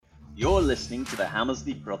You're listening to the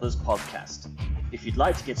Hammersley Brothers podcast. If you'd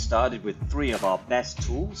like to get started with 3 of our best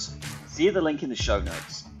tools, see the link in the show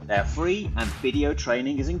notes. They're free and video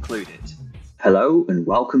training is included. Hello and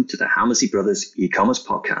welcome to the Hammersley Brothers e-commerce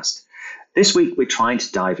podcast. This week we're trying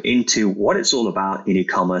to dive into what it's all about in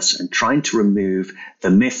e-commerce and trying to remove the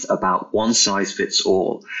myth about one size fits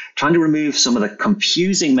all, trying to remove some of the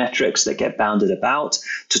confusing metrics that get bounded about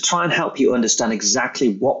to try and help you understand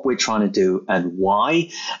exactly what we're trying to do and why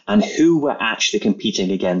and who we're actually competing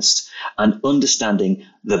against and understanding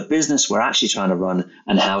the business we're actually trying to run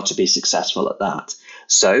and how to be successful at that.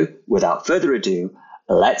 So without further ado,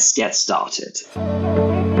 let's get started.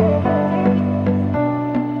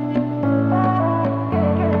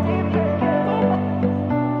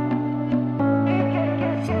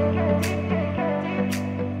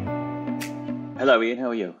 Hello, Ian. How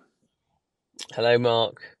are you? Hello,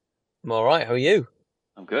 Mark. I'm all right. How are you?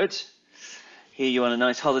 I'm good. Hear you on a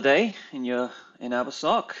nice holiday in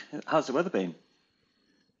Abersock. How's the weather been?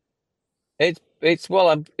 It's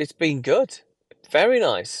been good. Very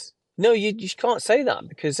nice. No, you can't say that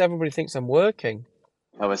because everybody thinks I'm working.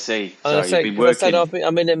 Oh, I see. And I So say you've been because I working. said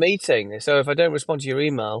I'm in a meeting. So if I don't respond to your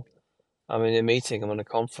email, I'm in a meeting. I'm on a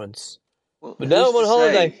conference. Well, But no, I'm on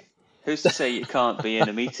holiday. Who's to say you can't be in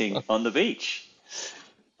a meeting on the beach?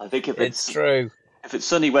 I think It's true. if it's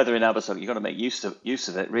sunny weather in Abersock, you've got to make use of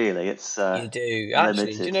it. Really, it's You do. Actually,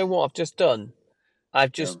 do you limited. know what I've just done?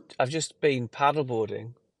 I've Yeah. just been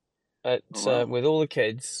paddleboarding at Oh, wow. with all the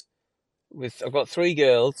kids. I've got 3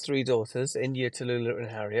 girls, 3 daughters, India, Tallulah, and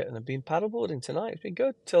Harriet, and I've been paddleboarding tonight. It's been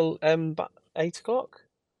good till about 8 o'clock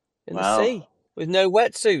in the Wow. sea with no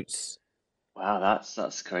wetsuits. Wow,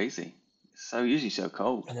 that's crazy. It's usually so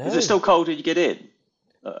cold. I Is it know. still cold when you get in?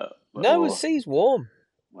 No, the sea's warm.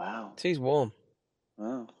 Wow. The sea's warm.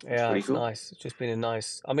 Wow. That's Yeah, pretty it's cool. nice. It's just been a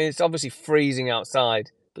nice. I mean, it's obviously freezing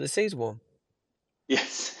outside, but the sea's warm.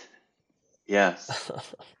 Yes. Yes.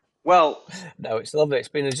 Well, No, it's lovely. It's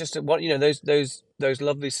been just what those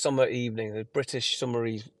lovely summer evenings, the British summer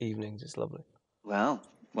evenings. It's lovely. well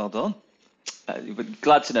done. But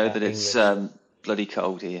glad to know that it's English. bloody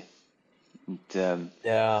cold here. And,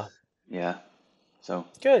 Yeah, yeah. So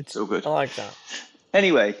good. it's all good. I like that.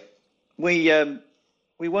 Anyway, we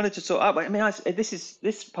wanted to talk. I mean, this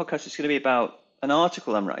podcast is going to be about an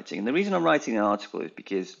article I'm writing, and the reason I'm writing an article is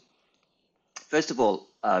because, first of all,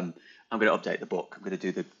 I'm going to update the book. I'm going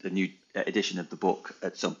to do the new edition of the book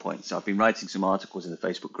at some point. So I've been writing some articles in the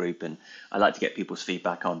Facebook group, and I like to get people's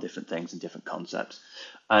feedback on different things and different concepts.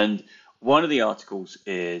 And one of the articles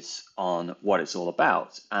is on what it's all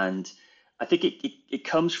about, and I think it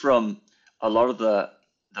comes from a lot of the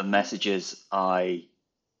messages I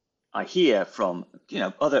hear from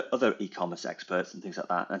other e-commerce experts and things like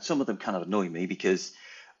that, and some of them kind of annoy me because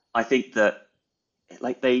I think that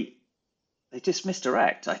they just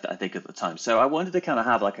misdirect. I think at the time. So I wanted to kind of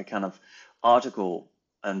have like a kind of article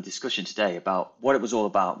and discussion today about what it was all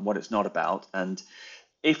about, and what it's not about, and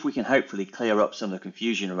if we can hopefully clear up some of the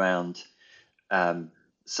confusion around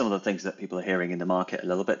some of the things that people are hearing in the market a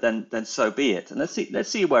little bit, then so be it. And let's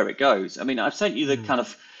see where it goes. I mean, I've sent you the kind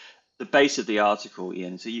of the base of the article,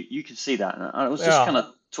 Ian, so you can see that. And I was just kind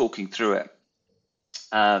of talking through it.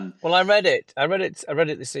 Well, I read it. I read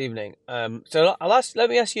it this evening. So let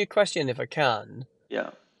me ask you a question, if I can.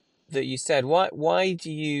 Yeah. That you said, why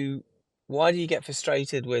do you get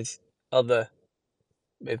frustrated with other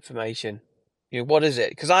information? What is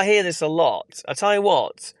it? Because I hear this a lot. I tell you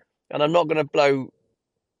what, and I'm not going to blow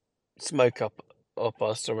smoke up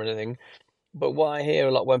us or anything, but what I hear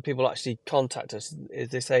a lot when people actually contact us is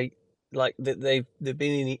they say like that they've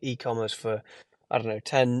been in e-commerce for, I don't know,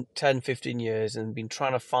 10, 15 years and been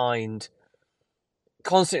trying to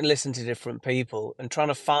constantly listen to different people and trying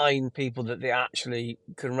to find people that they actually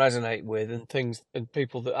can resonate with and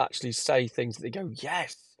people that actually say things that they go,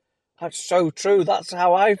 yes, that's so true. That's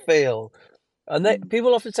how I feel. And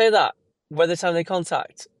people often say that by the time they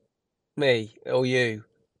contact me or you.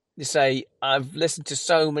 They say, I've listened to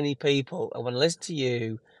so many people, and when I listen to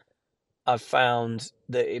you, I've found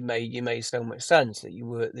that you made so much sense that you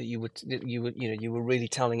were really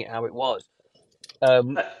telling it how it was.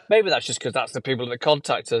 Maybe that's just because that's the people that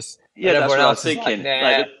contact us, Yeah, and that's everyone what I was else is thinking. like,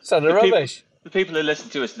 Like nah, son of rubbish. the people who listen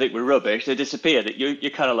to us think we're rubbish. They disappear. That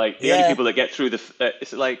you're kind of like the only Yeah, people that get through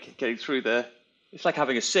it's like getting through the. It's like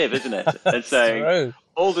having a sieve, isn't it? And that's saying true.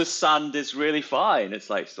 all the sand is really fine. It's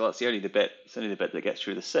like, so that's only the bit. It's only the bit that gets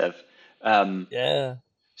through the sieve. Yeah.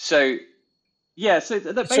 So yeah. So that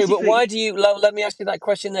So, but basically, why do you? Let me ask you that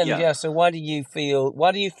question then. yeah. Yeah. So, why do you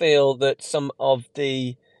feel that some of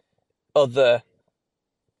the other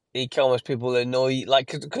e-commerce people that annoy you?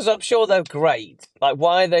 Like, because I'm sure they're great. Like,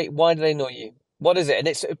 why do they annoy you? What is it? And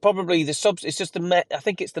it's probably it's just I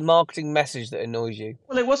think it's the marketing message that annoys you,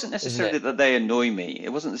 Well, it wasn't isn't necessarily it? that they annoy me. It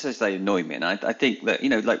wasn't necessarily they annoy me, and I think that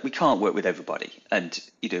like we can't work with everybody, and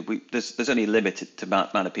there's only a limited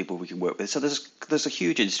amount of people we can work with. So there's a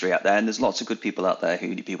huge industry out there, and there's lots of good people out there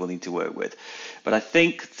who people need to work with. But I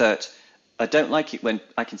think that I don't like it when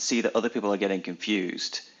I can see that other people are getting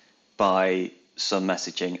confused by some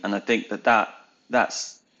messaging, and I think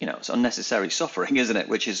that's it's unnecessary suffering, isn't it?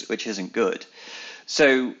 Which isn't good.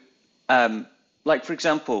 So, like for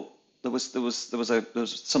example, there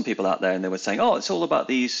was some people out there, and they were saying, oh, it's all about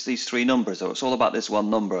these three numbers, or it's all about this one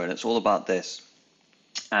number, and it's all about this.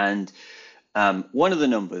 And one of the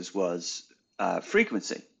numbers was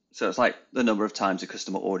frequency. So it's like the number of times a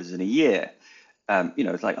customer orders in a year.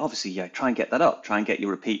 It's like obviously, yeah, try and get that up. Try and get your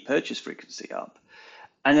repeat purchase frequency up.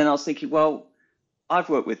 And then I was thinking, well, I've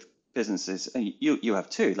worked with businesses, and you have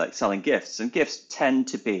too, like selling gifts, and gifts tend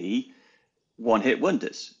to be one-hit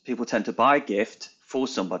wonders. People tend to buy a gift for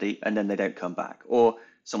somebody and then they don't come back. Or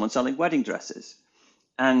someone selling wedding dresses,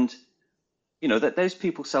 and that those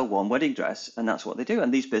people sell one wedding dress and that's what they do.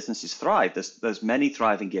 And these businesses thrive. There's many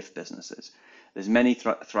thriving gift businesses. There's many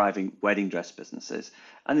thriving wedding dress businesses,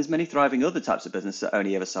 and there's many thriving other types of businesses that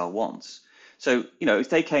only ever sell once. So, if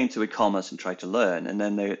they came to e-commerce and tried to learn, and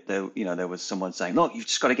then there was someone saying, look, you've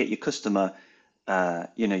just got to get your customer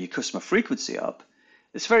frequency up.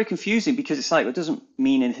 It's very confusing because it's like it doesn't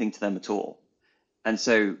mean anything to them at all. And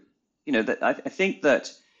so, that I think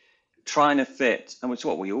that trying to fit, and it's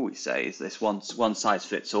what we always say, is this one size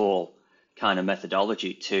fits all kind of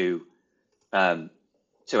methodology to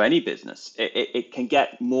any business. It can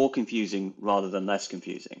get more confusing rather than less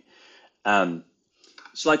confusing.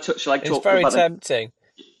 Shall I It's talk very about tempting.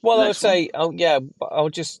 the Well, I would next one? say, oh yeah, but I'll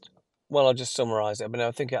just summarize it. But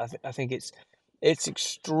I think it's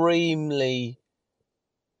extremely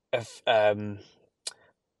um,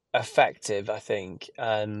 effective. I think,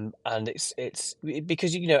 and it's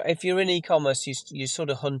because if you're in e-commerce, you're sort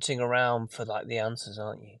of hunting around for like the answers,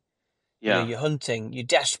 aren't you? Yeah, You're hunting. You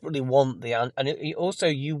desperately want and also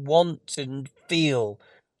you want to feel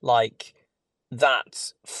like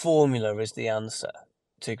that formula is the answer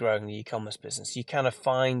to growing the e-commerce business. You kind of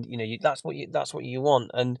find, that's what you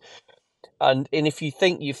want, and if you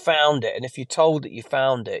think you found it, and if you're told that you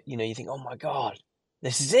found it, you think, oh my God,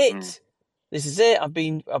 this is mm, it. This is it. I've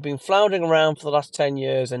been floundering around for the last 10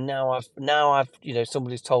 years, and now I've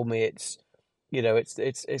somebody's told me it's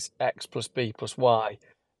X plus B plus Y,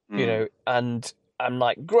 mm. and I'm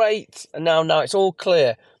like, great, and now it's all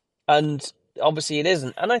clear, and obviously it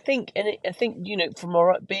isn't. And I think from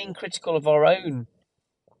our being critical of our own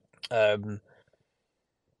um,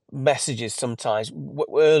 messages sometimes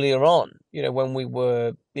earlier on, when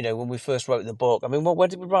we first wrote the book. I mean, when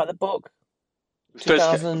did we write the book? First,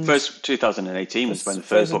 2000, first 2018 was when the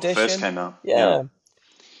first first book first edition. came out. Yeah, Yeah,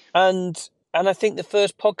 and I think the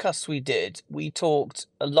first podcast we did, we talked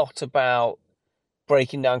a lot about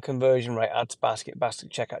breaking down conversion rate, add to basket, basket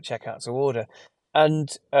checkout, checkout to order,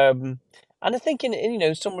 and I think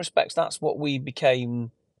in some respects that's what we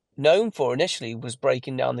became known for initially, was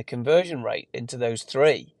breaking down the conversion rate into those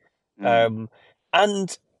three, mm, um,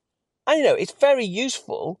 and it's very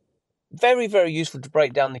useful, very very useful to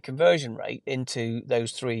break down the conversion rate into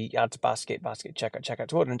those three: add to basket, basket checkout, checkout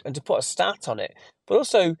to order, and to put a stat on it, but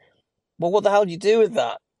also, well, what the hell do you do with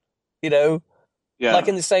that? You know, like yeah.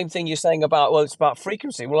 in the same thing you're saying about, well, it's about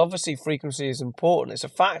frequency. Well, obviously frequency is important. It's a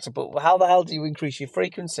factor, but how the hell do you increase your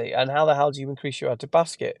frequency, and how the hell do you increase your add to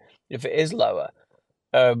basket if it is lower?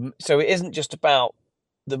 So it isn't just about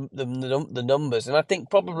the numbers. And I think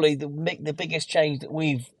probably the biggest change that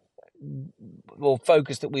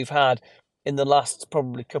focus that we've had in the last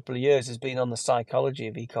probably couple of years has been on the psychology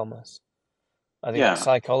of e-commerce. I think that Yeah.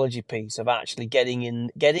 psychology piece of actually getting in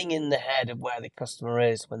the head of where the customer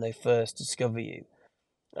is when they first discover you,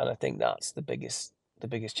 and I think that's the biggest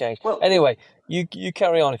change. Well, Anyway, you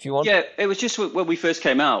carry on if you want. yeah, it was just when we first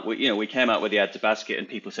came out. We came out with the add to basket, and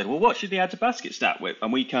people said, "Well, what should the add to basket start with?"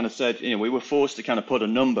 And we kind of said, we were forced to kind of put a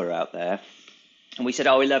number out there, and we said,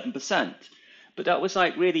 "Oh, 11%." But that was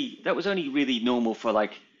only really normal for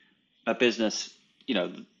like a business,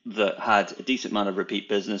 that had a decent amount of repeat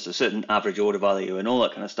business, a certain average order value, and all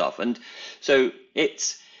that kind of stuff. And so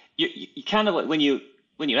it's you kind of like when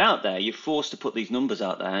you're out there, you're forced to put these numbers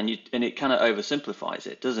out there, and it kind of oversimplifies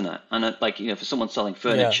it, doesn't it? And like for someone selling Yeah.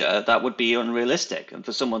 furniture, that would be unrealistic, and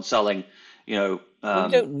for someone selling, you know, Well, you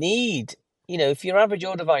um, don't need, if your average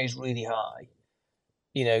order value is really high,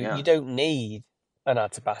 yeah, you don't need an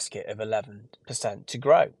add to basket of 11% to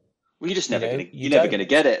grow. Well, You know, you you're never gonna don't.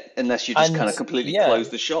 get it unless you just kind And of completely yeah, close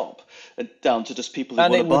the shop down to just people who and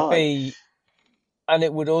want to it would buy. be, and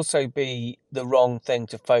it would also be the wrong thing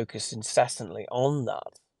to focus incessantly on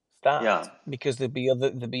that Yeah, stat, because there'd be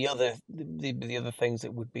other things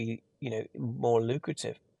that would be, more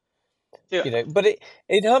lucrative. yeah, But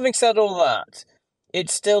it having said all that,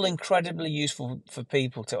 it's still incredibly useful for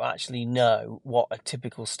people to actually know what a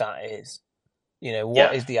typical stat is. What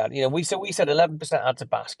yeah. is the ad? We said 11% add to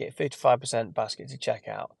basket, 55% basket to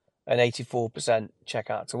checkout, and 84%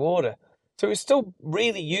 checkout to order. So it's still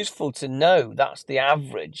really useful to know that's the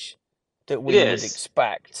average that It we would is.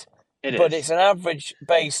 expect. It But it's is. an average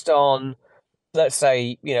based on, let's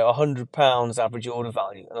say, £100 average order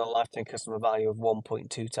value and a lifetime customer value of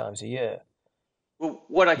 1.2 times a year. Well,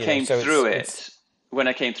 what I came So through it's it, when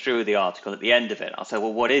I came through the article at the end of it, I'll say,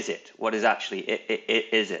 well, what is it? What is actually it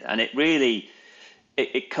is it? And it really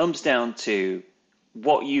it comes down to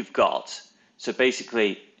what you've got. So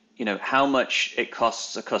basically, how much it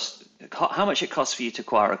costs how much it costs for you to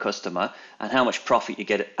acquire a customer, and how much profit you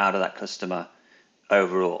get out of that customer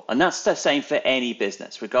overall. And that's the same for any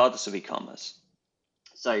business, regardless of e-commerce.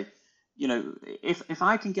 So, if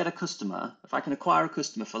I can get a customer, if I can acquire a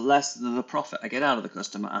customer for less than the profit I get out of the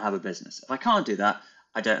customer, I have a business. If I can't do that,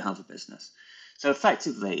 I don't have a business. So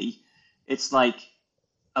effectively, it's like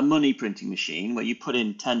a money printing machine where you put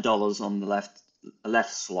in $10 on the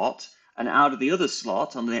left slot, and out of the other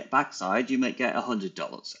slot on the back side, you might get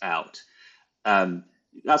 $100 out.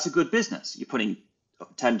 That's a good business. You're putting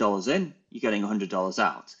 $10 in, you're getting $100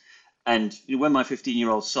 out. And when my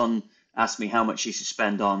 15-year-old son asked me how much he should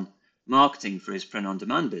spend on marketing for his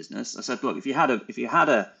print-on-demand business, I said, look, if you had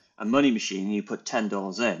a money machine and you put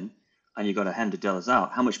 $10 in and you got $100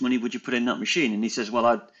 out, how much money would you put in that machine? And he says, well,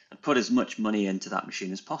 I'd put as much money into that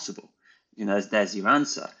machine as possible. There's your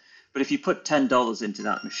answer. But if you put $10 into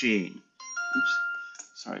that machine, oops,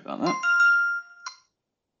 sorry about that.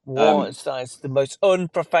 it's the most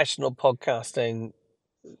unprofessional podcasting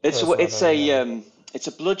It's person I've it's ever known. it's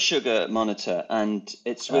a blood sugar monitor, and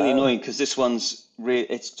it's really Oh, annoying because this one's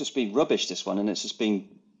it's just been rubbish, this one, and it's just been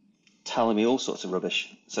telling me all sorts of rubbish.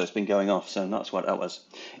 So it's been going off. So that's what that was.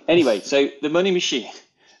 Anyway, so the money machine.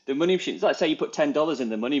 It's like say you put $10 in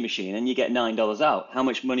the money machine and you get $9 out. How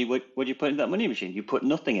much money would you put in that money machine? You put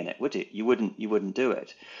nothing in it, would you? You wouldn't do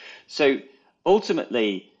it. So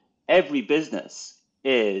ultimately, every business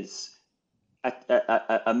is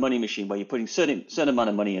a money machine where you're putting certain amount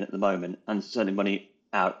of money in at the moment and certain money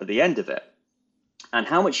out at the end of it. And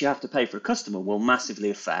how much you have to pay for a customer will massively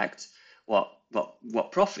affect what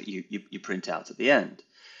profit you print out at the end.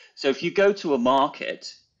 So if you go to a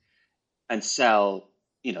market and sell,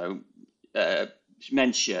 uh,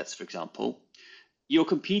 men's shirts, for example, you're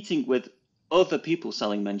competing with other people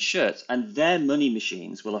selling men's shirts, and their money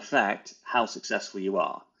machines will affect how successful you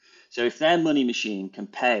are. So if their money machine can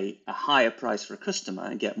pay a higher price for a customer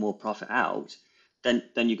and get more profit out, then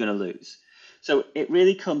you're going to lose. So it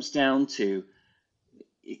really comes down to,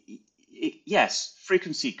 yes,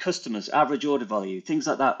 frequency, customers, average order value, things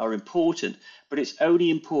like that are important, but it's only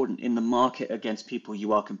important in the market against people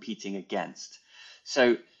you are competing against.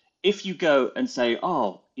 So if you go and say,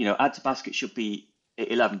 oh, add to basket should be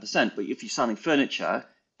 11%, but if you're selling furniture,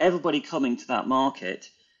 everybody coming to that market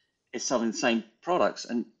is selling the same products,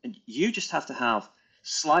 and you just have to have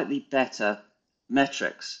slightly better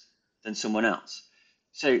metrics than someone else.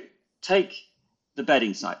 So take the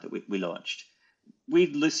bedding site that we launched.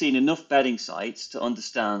 We've seen enough bedding sites to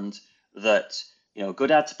understand that a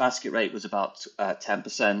good add to basket rate was about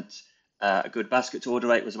 10%, a good basket to order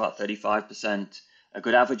rate was about 35%, a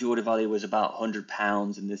good average order value was about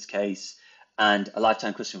 £100 in this case, and a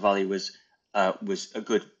lifetime customer value was a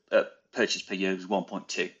good purchase per year was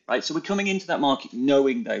 1.2, right? So we're coming into that market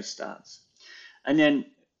knowing those stats. And then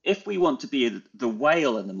if we want to be the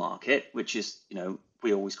whale in the market, which is,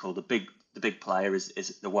 we always call the big player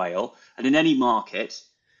is the whale. And in any market,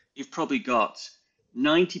 you've probably got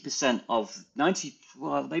 90% of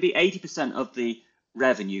maybe 80% of the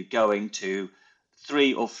revenue going to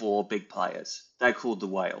 3 or 4 big players. They're called the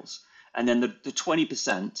whales. And then the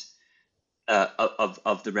 20%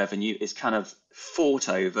 of the revenue is kind of fought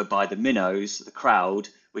over by the minnows, the crowd,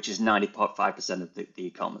 which is 95% of the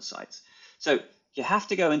e-commerce sites. So you have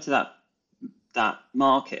to go into that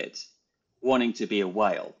market wanting to be a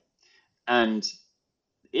whale. And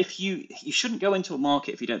if you shouldn't go into a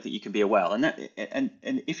market if you don't think you can be a whale. And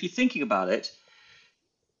if you're thinking about it,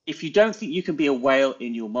 if you don't think you can be a whale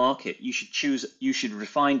in your market, you should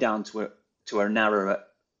refine down to a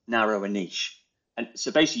narrower niche. And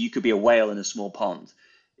so basically, you could be a whale in a small pond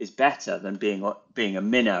is better than being a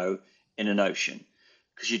minnow in an ocean,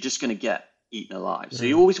 because you're just going to get eaten alive. So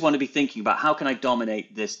you Mm. always want to be thinking about how can I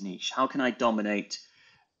dominate this niche? How can I dominate,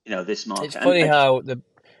 this It's market? funny how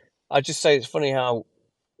I just say it's funny how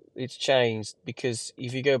it's changed, because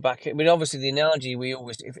if you go back, I mean, obviously the analogy we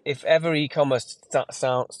always, if ever e-commerce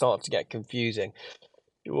starts to get confusing,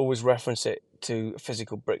 you always reference it to a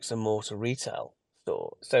physical bricks and mortar retail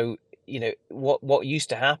store. So, what used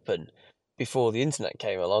to happen before the internet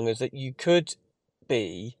came along is that you could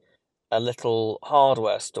be a little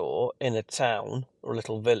hardware store in a town or a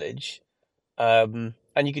little village, and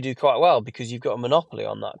you could do quite well because you've got a monopoly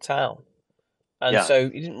on that town. And Yeah, so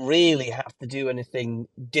you didn't really have to do anything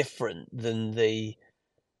different than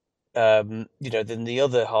than the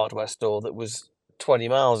other hardware store that was 20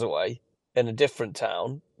 miles away in a different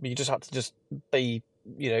town. You just had to just be,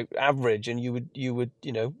 average, and you would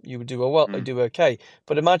mm, do okay.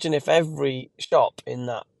 But imagine if every shop in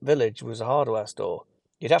that village was a hardware store.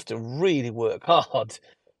 You'd have to really work hard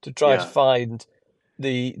to try to yeah, find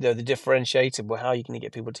the differentiator where how you can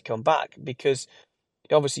get people to come back, because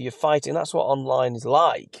obviously you're fighting. That's what online is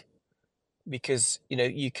like, because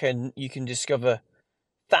you can discover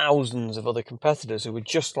thousands of other competitors who are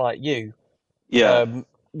just like you, yeah. um,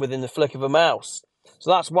 within the flick of a mouse.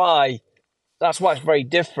 So that's why it's very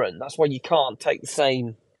different. That's why you can't take the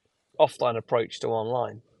same offline approach to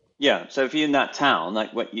online. Yeah, so if you're in that town,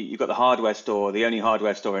 like you've got the hardware store, the only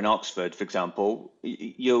hardware store in Oxford, for example,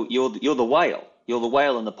 you're the whale. You're the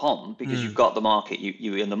whale in the pond because you've Mm. got the market.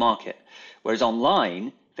 You're in the market. Whereas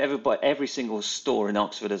online, if every single store in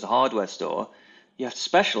Oxford is a hardware store, you have to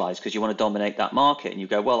specialize because you want to dominate that market. And you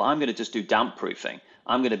go, well, I'm going to just do damp proofing.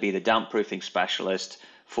 I'm going to be the damp proofing specialist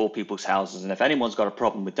for people's houses. And if anyone's got a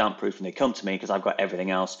problem with damp proofing, they come to me because I've got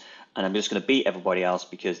everything else, and I'm just going to beat everybody else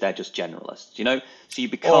because they're just generalists. So you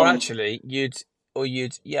Or become. actually,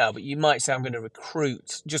 yeah, but you might say I'm going to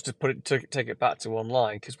recruit, just to take it back to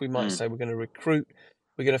online, because we might Mm, say we're going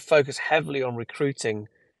to focus heavily on recruiting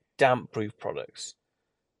damp-proof products.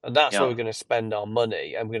 And that's where yeah, we're going to spend our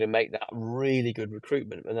money, and we're going to make that really good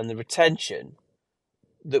recruitment. And then the retention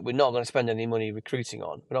that we're not going to spend any money recruiting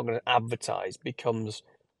on, we're not going to advertise, becomes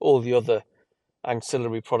all the other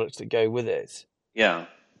ancillary products that go with it yeah.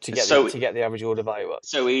 to It's get the so to get the average order value up.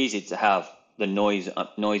 so easy to have the noise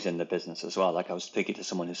in the business as well. Like I was speaking to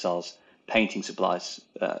someone who sells painting supplies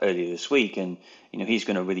earlier this week, and he's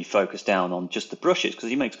going to really focus down on just the brushes because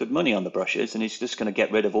he makes good money on the brushes, and he's just going to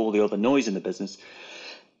get rid of all the other noise in the business,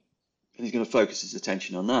 and he's going to focus his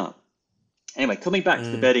attention on that. Anyway, coming back to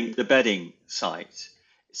the Mm. bedding site.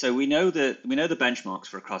 So we know the benchmarks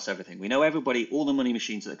for across everything. We know all the money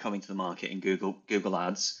machines that are coming to the market in Google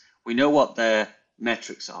Ads. We know what their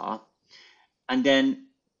metrics are. And then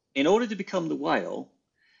in order to become the whale,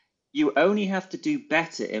 you only have to do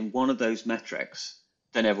better in one of those metrics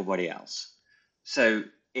than everybody else. So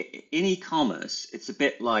in e-commerce, it's a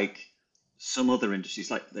bit like some other industries.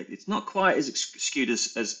 Like it's not quite as skewed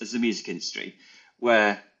as the music industry,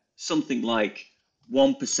 where something like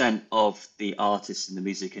 1% of the artists in the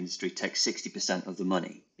music industry take 60% of the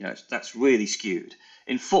money. That's really skewed.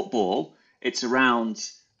 In football, I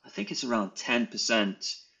think it's around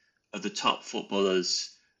 10% of the top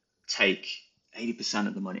footballers take 80%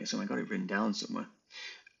 of the money or something. I got it written down somewhere.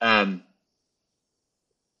 Um,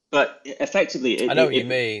 but effectively, I know what you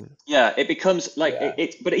mean. yeah, it becomes like Yeah.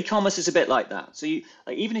 but e-commerce is a bit like that. So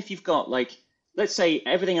even if you've got let's say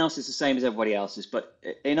everything else is the same as everybody else's, but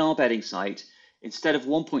in our betting site, instead of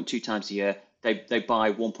 1.2 times a year, they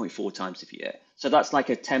buy 1.4 times a year. So that's like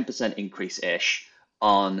a 10% increase ish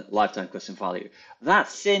on lifetime customer value. That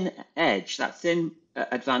thin edge, that thin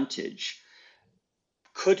advantage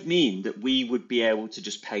could mean that we would be able to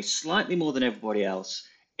just pay slightly more than everybody else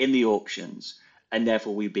in the auctions, and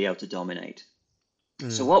therefore we'd be able to dominate.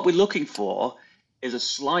 So Mm. what we're looking for is a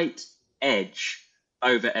slight edge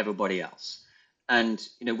over everybody else. And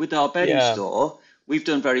with our bedding Yeah. store, we've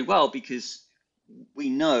done very well because we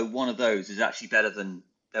know one of those is actually better than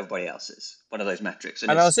everybody else's, one of those metrics.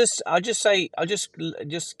 And And it's I'll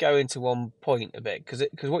just go into one point a bit,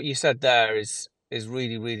 because what you said there is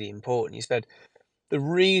really, really important. You said the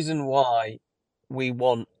reason why we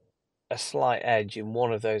want a slight edge in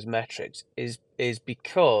one of those metrics is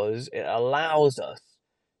because it allows us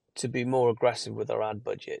to be more aggressive with our ad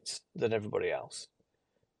budgets than everybody else.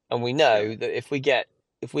 And we yeah, know that if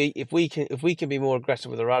we can be more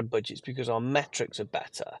aggressive with our ad budgets because our metrics are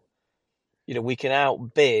better, we can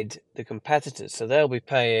outbid the competitors. So they'll be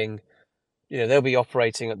paying, they'll be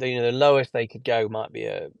operating at the lowest they could go might be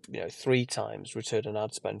a 3 times return on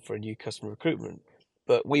ad spend for a new customer recruitment,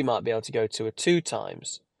 but we might be able to go to a 2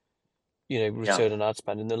 times, Yeah. return on ad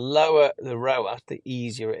spend, and the lower the ROAS, the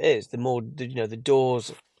easier it is. The more the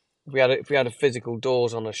doors. If we had a physical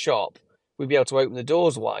doors on a shop, we'd be able to open the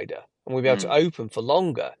doors wider, and we'd be able to Mm. open for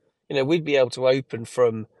longer. We'd be able to open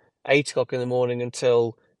from 8 o'clock in the morning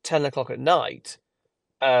until 10 o'clock at night,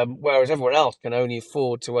 whereas everyone else can only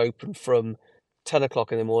afford to open from 10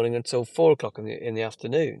 o'clock in the morning until 4 o'clock in the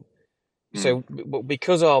afternoon. Mm. So, but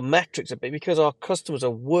because our metrics are big, because our customers are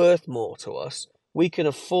worth more to us, we can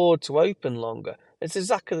afford to open longer. It's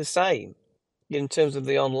exactly the same in terms of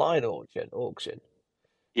the online auction.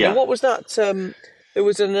 Yeah. What was that? There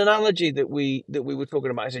was an analogy that we were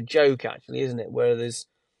talking about. It's a joke, actually, isn't it? Where there's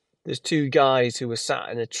two guys who were sat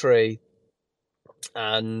in a tree,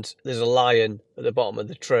 and there's a lion at the bottom of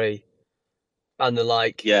the tree, and they're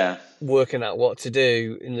like Yeah. working out what to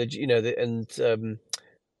do. And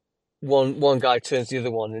one guy turns to the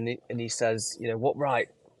other one, and he says, what are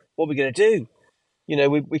we gonna do?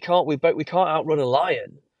 We can't outrun a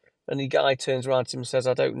lion. And the guy turns around to him and says,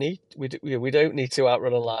 we don't need to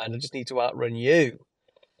outrun a lion. I just need to outrun you.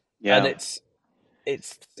 And Yeah.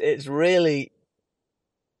 it's really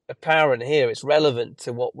apparent here. It's relevant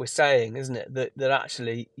to what we're saying, isn't it? That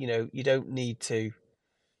actually, you don't need to.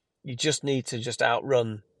 You just need to just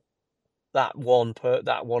outrun that one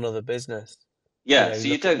other business. Yeah. So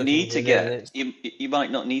you don't Looking need to within, and get it's you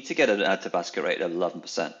might not need to get an add to basket rate of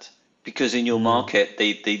 11% because in your mm, market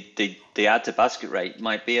the add to basket rate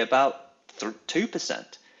might be about 2%.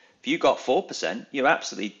 If you got 4%, you're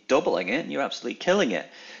absolutely doubling it and you're absolutely killing it.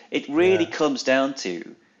 It really yeah, comes down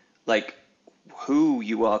to like who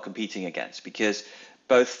you are competing against because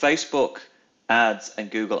both Facebook ads and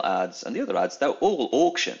Google ads and the other ads, they're all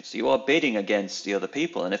auctions. You are bidding against the other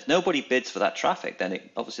people. And if nobody bids for that traffic, then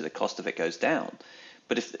obviously the cost of it goes down.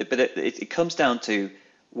 But it comes down to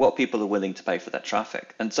what people are willing to pay for that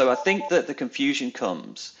traffic. And so I think that the confusion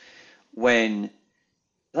comes when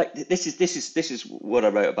like this is what I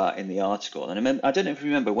wrote about in the article. And I don't know if you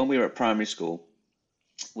remember when we were at primary school,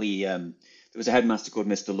 we there was a headmaster called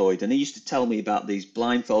Mr. Lloyd, and he used to tell me about these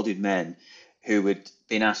blindfolded men who had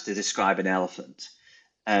been asked to describe an elephant,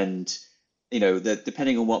 and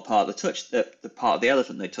depending on what part they touched, the part of the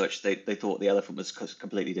elephant they touched, they thought the elephant was a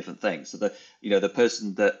completely different thing. So the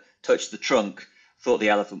person that touched the trunk thought the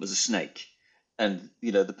elephant was a snake, and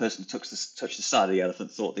the person who touched the side of the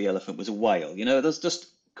elephant thought the elephant was a whale. That's just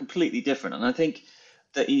completely different. And I think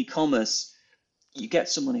that e-commerce, you get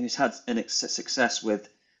someone who's had an success with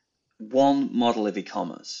one model of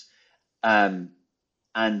e-commerce, um,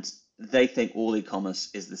 and they think all e-commerce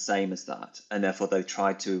is the same as that, and therefore they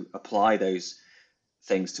try to apply those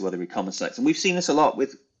things to other e-commerce sites. And we've seen this a lot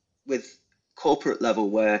with corporate level,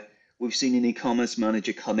 where we've seen an e-commerce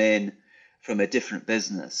manager come in from a different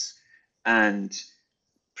business and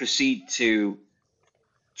proceed to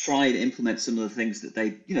try and implement some of the things that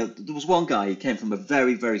there was one guy who came from a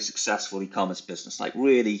very, very successful e-commerce business, like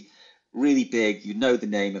really, really big. The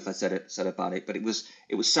name if I said about it, but it was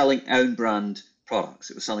selling own brand products.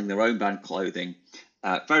 It was selling their own brand clothing,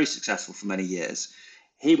 very successful for many years.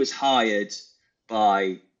 He was hired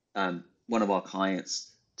by one of our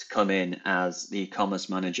clients to come in as the e-commerce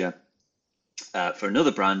manager for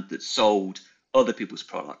another brand that sold other people's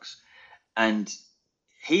products. And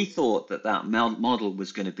he thought that model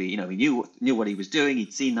was going to be, he knew what he was doing.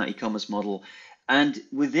 He'd seen that e-commerce model, and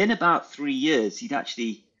within about 3 years, he'd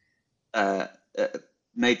actually uh, uh,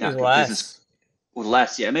 made it was that business, less. or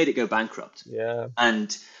less, yeah, made it go bankrupt. Yeah,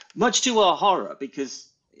 And much to our horror, because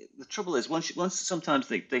the trouble is, once sometimes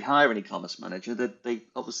they hire an e-commerce manager, that they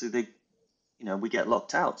obviously we get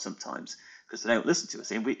locked out sometimes because they don't listen to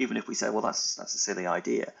us, even if we say, well, that's a silly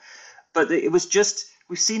idea. But it was just,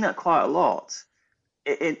 we've seen that quite a lot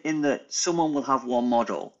in that someone will have one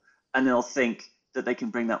model and they'll think that they can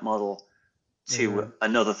bring that model to mm.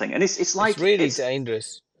 another thing. And it's It's like really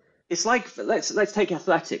dangerous. it's like let's take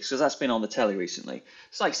athletics, because that's been on the telly recently.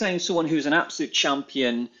 It's like saying someone who's an absolute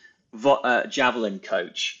champion javelin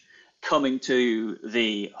coach coming to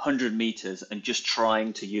the 100 meters and just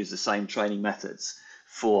trying to use the same training methods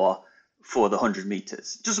for the 100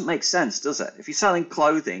 meters. It doesn't make sense, does it? If you're selling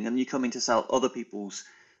clothing and you're coming to sell other people's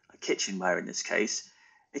kitchenware in this case,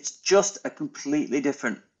 it's just a completely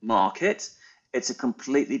different market. It's a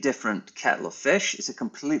completely different kettle of fish. It's a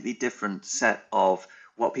completely different set of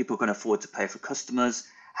what people can afford to pay for customers,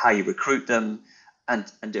 how you recruit them, and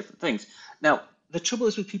different things. Now, the trouble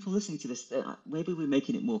is with people listening to this, maybe we're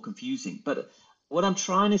making it more confusing. But what I'm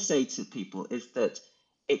trying to say to people is that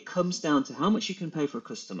it comes down to how much you can pay for a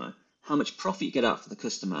customer, how much profit you get out for the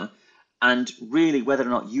customer, and really whether or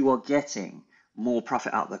not you are getting more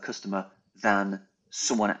profit out of the customer than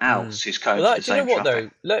someone Mm. else who's going Well, for the do you know same what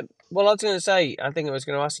traffic. though? Well, I was going to say, I think I was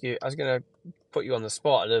going to ask you, I was going to put you on the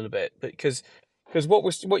spot a little bit, because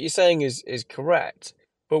what you're saying is correct.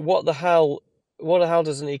 But what the hell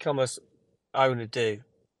does an e-commerce owner do?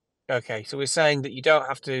 Okay, so we're saying that you don't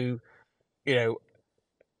have to, you know,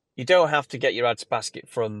 you don't have to get your ads basket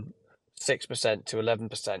from 6% to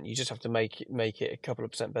 11%. You just have to make it a couple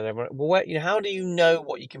of percent better. Well, how do you know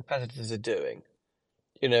what your competitors are doing?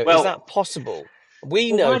 Is Well, that possible?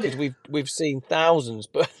 We well, know why? because we've seen thousands,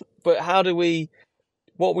 but how do we?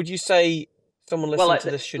 What would you say someone Well, listening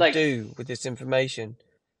to this should do with this information?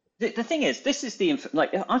 the thing is, this is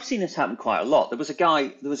like I've seen this happen quite a lot. There was a guy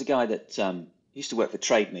that used to work for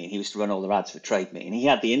TradeMe, and he used to run all the ads for TradeMe, and he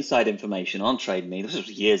had the inside information on TradeMe. This was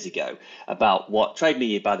years ago about what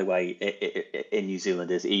TradeMe, by the way, in New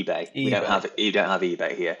Zealand is eBay. eBay. You don't have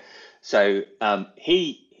eBay here, so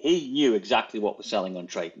he knew exactly what was selling on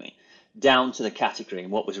TradeMe, down to the category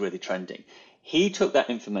and what was really trending. He took that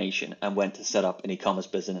information and went to set up an e-commerce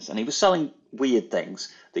business, and he was selling weird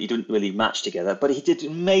things that you didn't really match together, but he did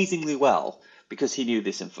amazingly well because he knew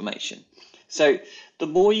this information. So the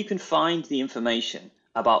more you can find the information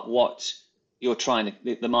about what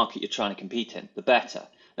the market you're trying to compete in, the better.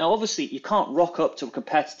 Now, obviously, you can't rock up to a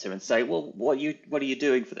competitor and say, well, what are you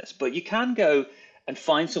doing for this? But you can go and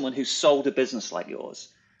find someone who's sold a business like yours.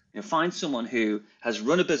 Find someone who has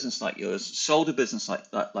run a business like yours, sold a business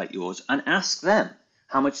like yours, and ask them,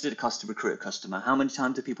 how much did it cost to recruit a customer? How many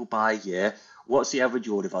times do people buy a year? What's the average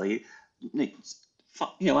order value?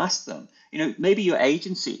 Ask them. Maybe your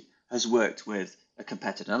agency has worked with a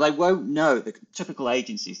competitor. Now, they won't know. The typical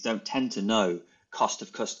agencies don't tend to know cost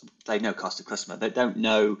of customer. They know cost of customer. They don't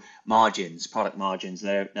know margins, product margins.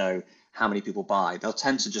 They don't know how many people buy. They'll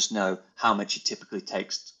tend to just know how much it typically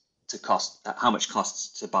takes to cost, how much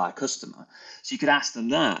costs to buy a customer. So you could ask them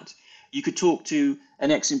that. You could talk to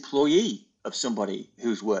an ex-employee of somebody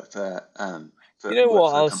who's worked for You know worked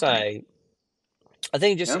what for a I'll company. say? I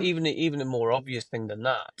think just Yeah, even a more obvious thing than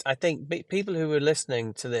that. I think people who are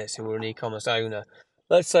listening to this, who are an e-commerce owner,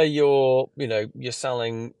 let's say you're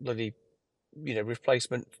selling bloody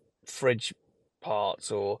replacement fridge parts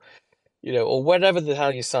or whatever the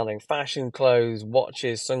hell you're selling, fashion clothes,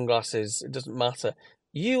 watches, sunglasses, it doesn't matter.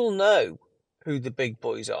 You'll know who the big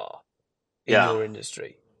boys are in yeah, your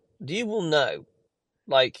industry. You will know.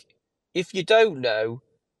 Like, if you don't know,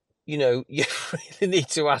 you really need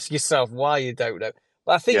to ask yourself why you don't know.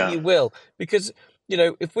 But I think yeah, you will, because,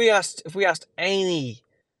 if we asked any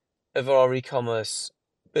of our e-commerce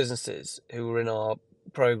businesses who were in our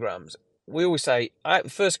programs, we always say, the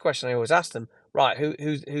first question I always ask them, right,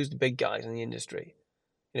 who's the big guys in the industry?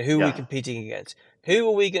 Who are we yeah, competing against? Who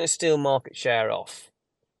are we going to steal market share off?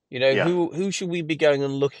 yeah, Who should we be going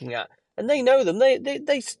and looking at? And they know them.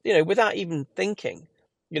 They without even thinking,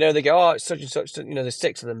 they go, oh, it's such and such. There's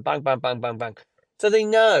six of them. Bang, bang, bang, bang, bang. So they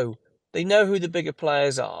know who the bigger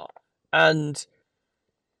players are, and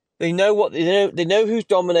they know what they know. They know who's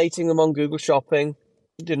dominating them on Google Shopping.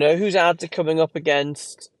 They know whose ads are coming up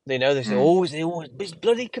against. They know mm, these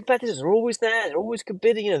bloody competitors are always there. They're always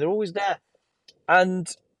competing. They're always there.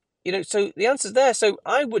 And so the answer's there. So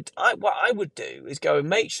what I would do is go and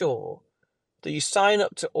make sure that you sign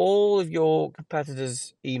up to all of your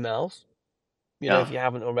competitors' emails. yeah, If you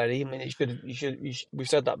haven't already. I mean, we've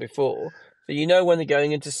said that before. So when they're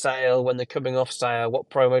going into sale, when they're coming off sale, what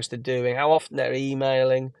promos they're doing, how often they're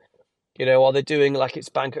emailing. Are they doing like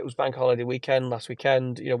it was bank holiday weekend last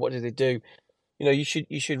weekend? What did they do? You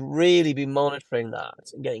should really be monitoring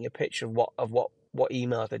that and getting a picture of what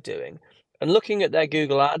emails they're doing, and looking at their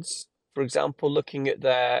Google Ads, for example, looking at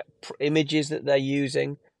their images that they're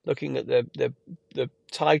using, looking at the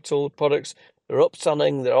title products they're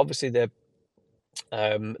upselling. They're obviously their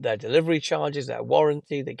delivery charges, their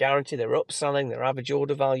warranty, their guarantee, their upselling, their average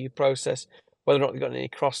order value process, whether or not they've got any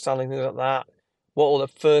cross selling, things like that. What all the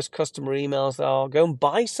first customer emails are. Go and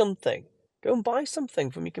buy something. Go and buy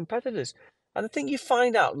something from your competitors. And I think you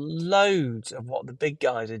find out loads of what the big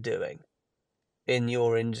guys are doing in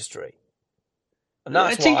your industry. And I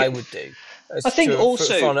that's what think I would do I as think to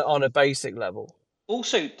also on a basic level.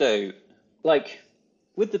 also though, like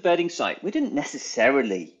with the betting site, we didn't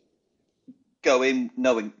necessarily go in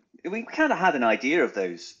knowing, we kind of had an idea of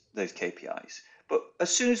those KPIs, but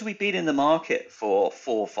as soon as we'd been in the market for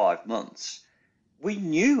 4 or 5 months, we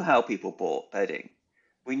knew how people bought bedding.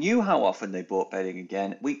 We knew how often they bought bedding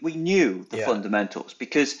again. We knew the Yeah. fundamentals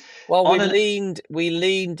because Well, on an we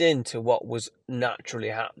leaned into what was naturally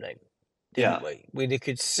happening, yeah, didn't we? We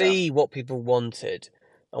could yeah, see what people wanted,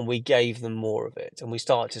 and we gave them more of it, and we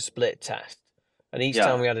started to split test. And each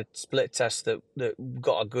time Yeah. we had a split test that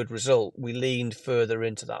got a good result, we leaned further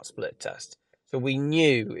into that split test. So we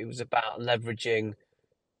knew it was about leveraging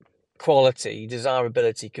quality,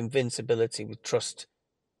 desirability, convincibility with trust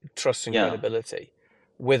and Yeah. credibility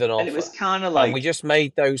with an And it was offer. kind of And we like just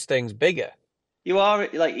made those things bigger. you are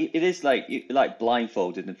like it is like you like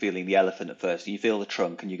blindfolded and feeling the elephant at first. And you feel the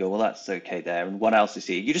trunk and you go, well, that's okay there. And what else is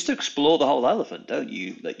here? You just explore the whole elephant, don't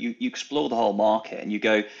you? Like you explore the whole market and you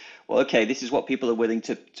go, well, okay, this is what people are willing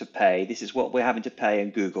to pay. This is what we're having to pay in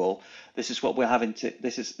Google. This is what we're having to.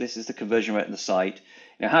 This is the conversion rate on the site.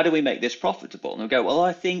 You know, how do we make this profitable? And we go, well,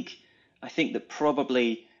 I think that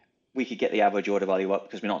probably we could get the average order value up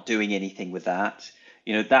because we're not doing anything with that.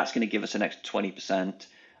 You know, that's going to give us an extra 20%.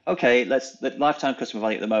 Okay, the lifetime customer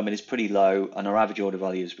value at the moment is pretty low, and our average order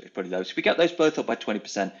value is pretty low. So if we get those both up by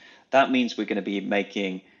 20%, that means we're going to be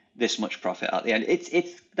making this much profit at the end.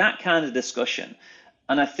 It's that kind of discussion,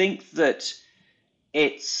 and I think that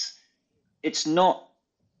it's it's not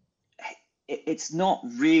it's not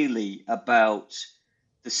really about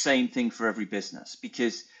the same thing for every business,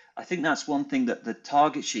 because I think that's one thing that the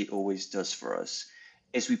target sheet always does for us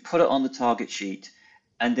is we put it on the target sheet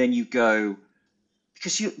and then you go,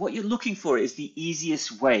 because what you're looking for is the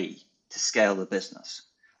easiest way to scale the business.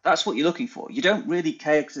 That's what you're looking for. You don't really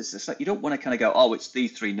care because it's like you don't want to kind of go, oh, it's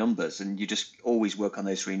these three numbers, and you just always work on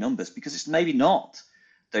those three numbers, because it's maybe not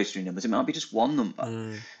those three numbers. It might be just one number.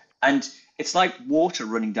 Mm. And it's like water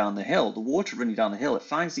running down the hill. The water running down the hill, it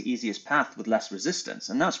finds the easiest path with less resistance.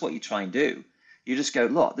 And that's what you try and do. You just go,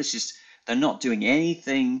 look, they're not doing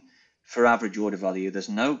anything for average order value. There's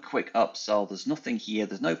no quick upsell. There's nothing here.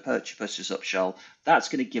 There's no purchase upsell. That's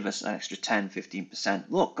going to give us an extra 10, 15%.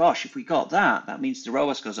 Look, gosh, if we got that, that means the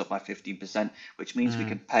ROAS goes up by 15%, which means we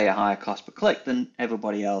can pay a higher cost per click than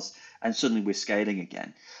everybody else. And suddenly we're scaling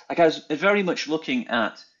again. Like I was very much looking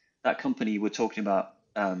at that company you were talking about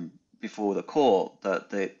before the call,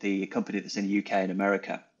 the company that's in the UK and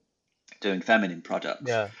America doing feminine products.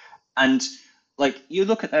 Yeah. And like you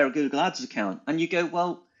look at their Google Ads account and you go,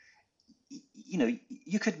 well, you know,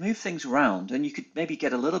 you could move things around and you could maybe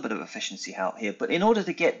get a little bit of efficiency out here. But in order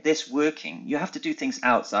to get this working, you have to do things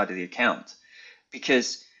outside of the account,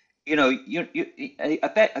 because, you know, I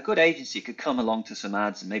bet a good agency could come along to some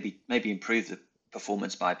ads and maybe improve the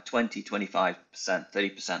performance by 20, 25%,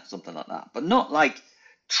 30%, something like that, but not like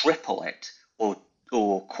triple it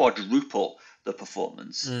or quadruple the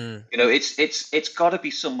performance. You know, it's got to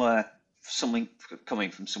be something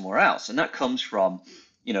coming from somewhere else, and that comes from,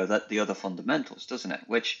 you know, that the other fundamentals, doesn't it?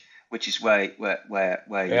 Which is where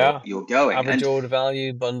Yeah. you're going. Average And order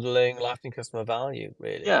value, bundling, lifetime customer value,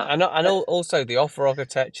 really. yeah, And also the offer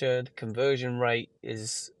architecture, the conversion rate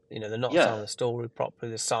is, they're not yeah, telling the story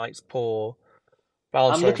properly. The site's poor,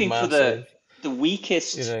 balance I'm rate's looking for the massive. the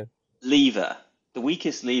weakest You lever, the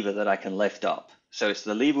weakest lever that I can lift up. So it's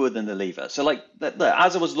the lever within the lever. So like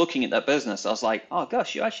as I was looking at that business, I was like, oh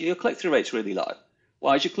gosh, your click-through rate's really low.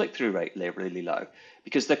 Why is your click-through rate really low?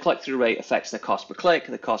 Because the click-through rate affects the cost per click,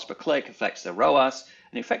 the cost per click affects the ROAS,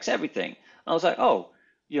 and it affects everything. And I was like, oh,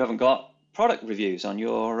 you haven't got product reviews on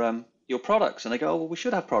your products. And they go, oh, well, we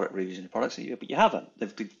should have product reviews on your products, but you haven't.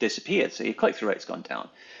 They've disappeared. So your click-through rate's gone down.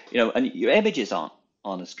 You know, and your images aren't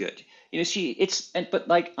as good. You know, see, but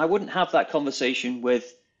like I wouldn't have that conversation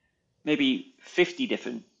with maybe 50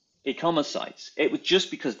 different e-commerce sites. It was just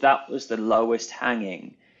because that was the lowest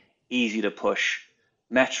hanging, easy to push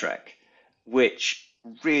metric, which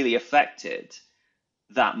really affected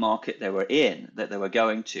that market they were in, that they were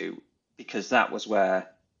going to, because that was where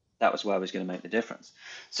I was going to make the difference.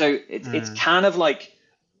 So it's kind of like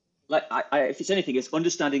if it's anything, it's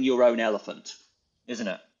understanding your own elephant, isn't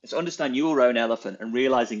it? It's understand your own elephant and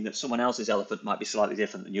realizing that someone else's elephant might be slightly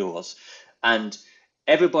different than yours. And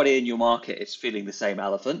everybody in your market is feeling the same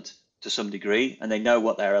elephant to some degree, and they know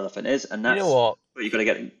what their elephant is, and know that's what? what you've got to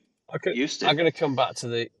get used to. I'm going to come back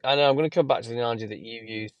to I'm going to come back to the analogy that you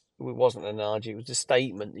used. It wasn't an analogy, it was a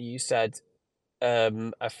statement that you said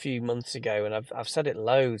a few months ago, and I've said it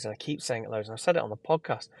loads, and I keep saying it loads, and I've said it on the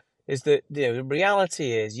podcast, is that, the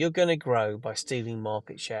reality is you're going to grow by stealing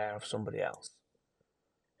market share of somebody else.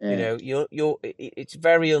 Yeah. It's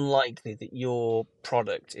very unlikely that your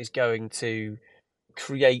product is going to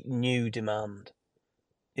create new demand.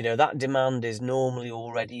 That demand is normally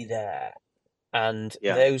already there, and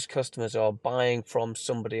Yeah. those customers are buying from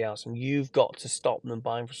somebody else, and you've got to stop them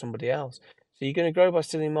buying from somebody else. So you're going to grow by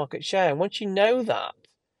stealing market share. And once you know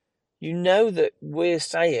that we're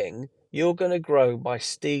saying you're going to grow by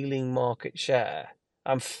stealing market share,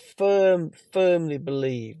 and firmly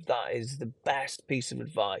believe that is the best piece of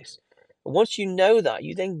advice. And once you know that,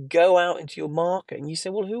 you then go out into your market and you say,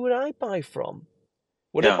 well, who would I buy from?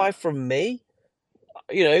 Would they Yeah. buy from me?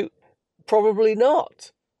 You know, probably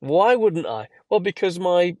not. Why wouldn't I? Well, because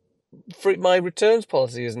my returns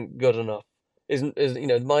policy isn't good enough. Isn't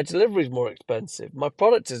my delivery's more expensive. My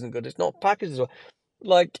product isn't good. It's not packaged as well.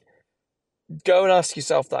 Like, go and ask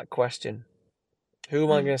yourself that question. Who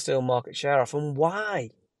am I going Mm. to steal market share off, and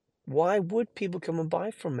why? Why would people come and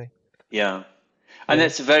buy from me? Yeah. You And know?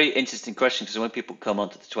 that's a very interesting question because when people come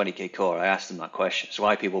onto the 20K core, I ask them that question. So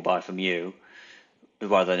why people buy from you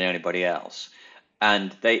rather than anybody else?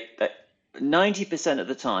 And that 90% of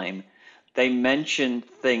the time, they mention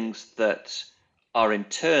things that are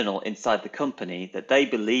internal inside the company that they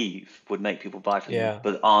believe would make people buy from them, Yeah.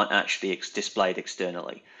 but aren't actually displayed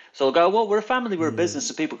externally. So they'll go, well, we're a family, we're a Mm. business,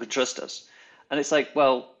 so people can trust us. And it's like,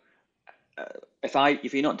 well,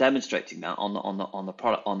 if you're not demonstrating that on the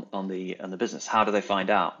product on the business, how do they find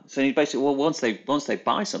out? So you basically, well, once they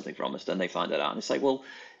buy something from us, then they find that out. And it's like, well,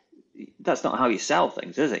 that's not how you sell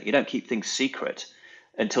things, is it? You don't keep things secret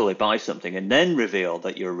until they buy something and then reveal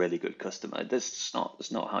that you're a really good customer. That's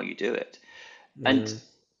not how you do it. And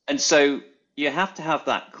Mm. so you have to have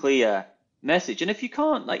that clear message. And if you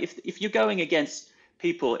can't, like if you're going against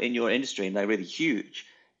people in your industry and they're really huge,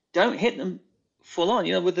 don't hit them full on.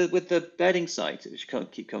 You know, with the bedding site, which I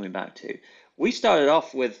keep coming back to, we started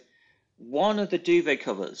off with one of the duvet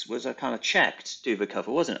covers was a kind of checked duvet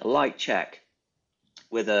cover, wasn't it? A light check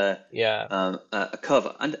with Yeah. a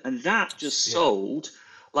cover, and that just Yeah. sold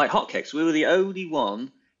like hotcakes. We were the only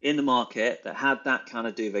one in the market that had that kind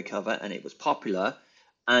of duvet cover, and it was popular,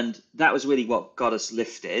 and that was really what got us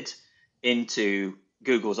lifted into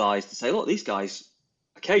Google's eyes to say, look, these guys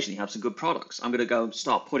occasionally have some good products. I'm going to go and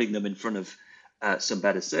start putting them in front of some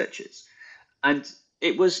better searches. And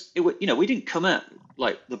we didn't come at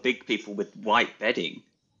like the big people with white bedding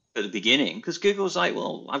at the beginning because Google was like,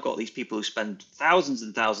 well, I've got these people who spend thousands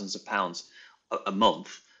and thousands of pounds a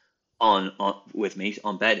month on with me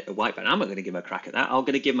on white bed. I'm not going to give them a crack at that. I'm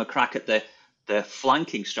going to give them a crack at the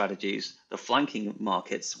flanking strategies, the flanking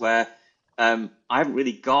markets where I haven't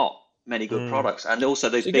really got many good Mm. products, and also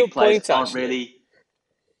those It's a big good players point, aren't actually. really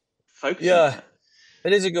focusing on Yeah, it.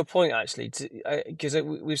 it is a good point, actually, because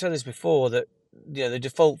we've said this before that the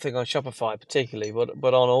default thing on Shopify, particularly,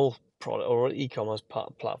 but on all product or e-commerce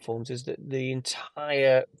platforms, is that the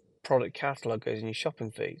entire product catalog goes in your shopping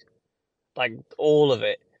feed, like all of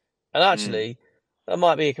it. And Mm. actually, that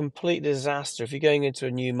might be a complete disaster if you're going into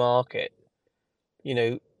a new market.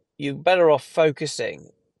 You're better off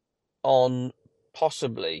focusing on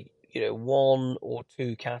possibly, one or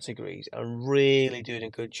two categories and really doing a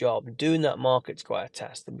good job. Doing that market square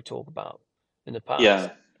test that we talked about in the past.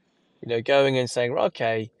 Yeah. Going and saying, "Right,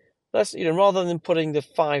 okay, let's, rather than putting the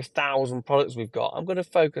 5,000 products we've got, I'm going to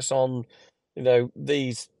focus on,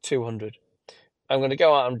 these 200. I'm going to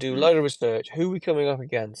go out and do a Mm. load of research. Who are we coming up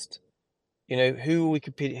against? Who are we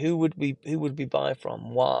compete? Who would we buy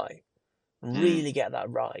from? Why? Mm. Really get that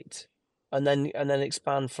right, and then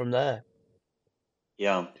expand from there.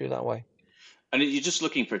 Yeah. Do it that way. And you're just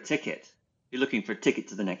looking for a ticket. You're looking for a ticket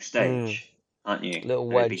to the next Mm. stage, aren't you? Little At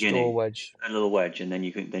the wedge, door beginning, wedge. a little wedge, and then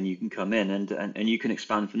you can come in and you can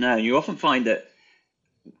expand from there. And you often find that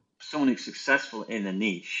someone who's successful in a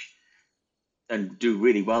niche and do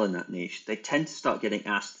really well in that niche, they tend to start getting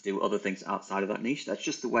asked to do other things outside of that niche. That's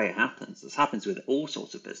just the way it happens. This happens with all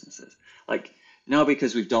sorts of businesses. Like now,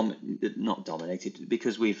 because we've not dominated,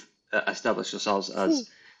 because we've established ourselves as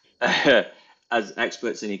as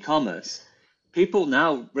experts in e-commerce, people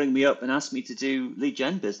now ring me up and ask me to do lead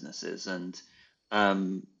gen businesses and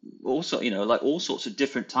also, like all sorts of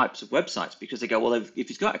different types of websites because they go, well, if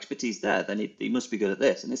he's got expertise there, then he must be good at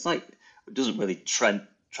this. And it's like, it doesn't really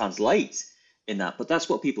translate in that, but that's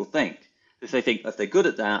what people think. If they think if they're good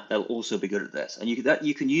at that, they'll also be good at this. And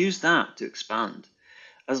you can use that to expand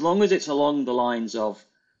as long as it's along the lines of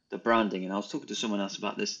the branding. And I was talking to someone else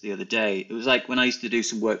about this the other day. It was like when I used to do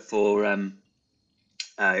some work for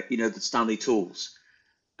the Stanley Tools,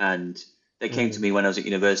 and they came to Mm. me when I was at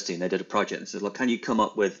university and they did a project and said, look, can you come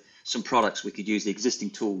up with some products we could use the existing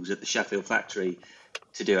tools at the Sheffield factory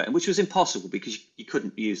to do it? And which was impossible because you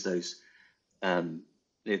couldn't use those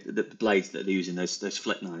the blades that they're using, those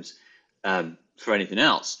flip knives, for anything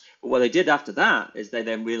else. But what they did after that is they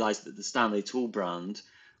then realized that the Stanley Tool brand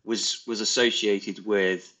was associated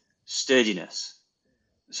with sturdiness.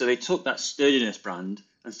 So they took that sturdiness brand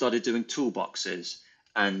and started doing toolboxes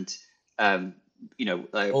and All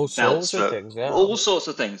belts sorts of for things, yeah. all sorts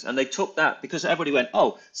of things. And they took that because everybody went,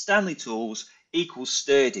 oh, Stanley Tools equals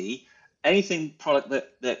sturdy. Anything product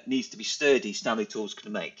that needs to be sturdy, Stanley Tools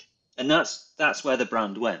can make. And that's where the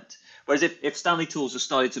brand went. Whereas if Stanley Tools had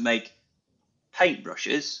started to make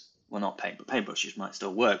paintbrushes, well, not paint, but paintbrushes might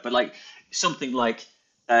still work. But like something like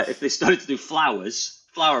if they started to do flower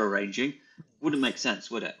arranging, wouldn't make sense,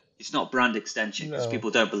 would it? It's not brand extension because No. people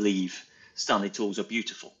don't believe Stanley tools are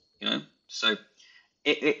beautiful, So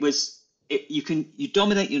you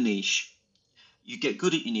dominate your niche, you get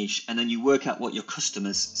good at your niche, and then you work out what your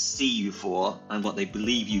customers see you for and what they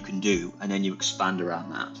believe you can do, and then you expand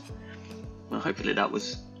around that. Well, hopefully that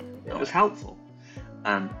was helpful.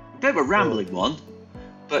 A bit of a rambling one,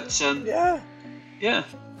 but Yeah.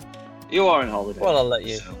 You are on holiday. Well, I'll let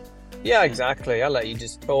you. So, Yeah, exactly. I'll let you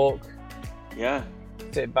just talk, yeah.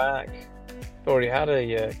 sit back. Already had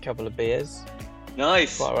a couple of beers.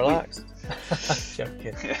 Nice. Quite relaxed.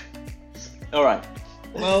 Joking. All right.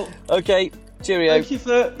 Well, Okay. Cheerio. thank you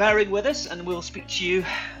for bearing with us, and we'll speak to you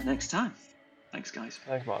next time. Thanks, guys.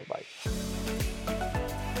 Thanks, Mark. Bye.